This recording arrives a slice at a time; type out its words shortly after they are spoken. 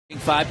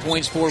5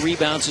 points, 4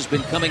 rebounds, has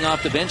been coming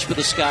off the bench for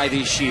the Sky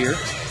this year.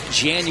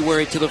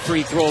 January to the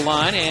free throw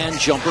line, and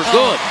jumper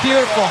good.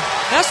 Beautiful.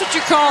 That's what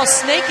you call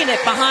snaking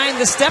it behind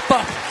the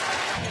step-up.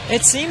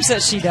 It seems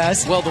that she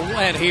does. Well,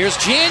 and here's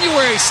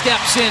January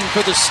steps in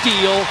for the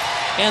steal,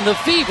 and the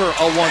Fever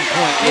a 1-point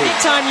lead.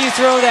 Anytime you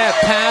throw that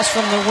pass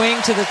from the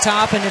wing to the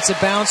top and it's a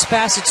bounce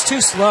pass, it's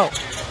too slow.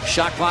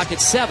 Shot clock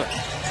at 7.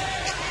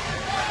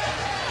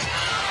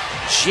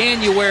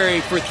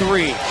 January for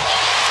 3.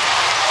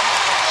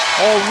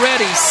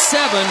 Already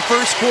 7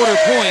 first quarter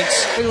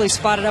points. Really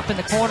spotted up in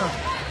the corner.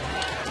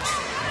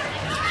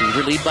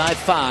 Fever lead by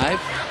 5.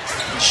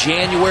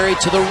 January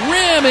to the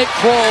rim. It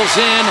crawls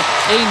in.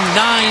 A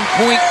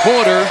 9-point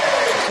quarter.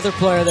 Another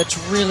player that's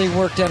really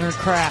worked at her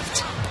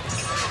craft.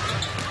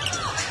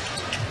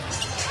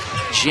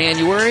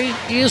 January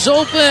is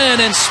open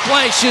and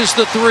splashes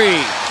the 3.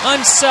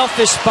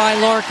 Unselfish by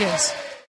Larkins.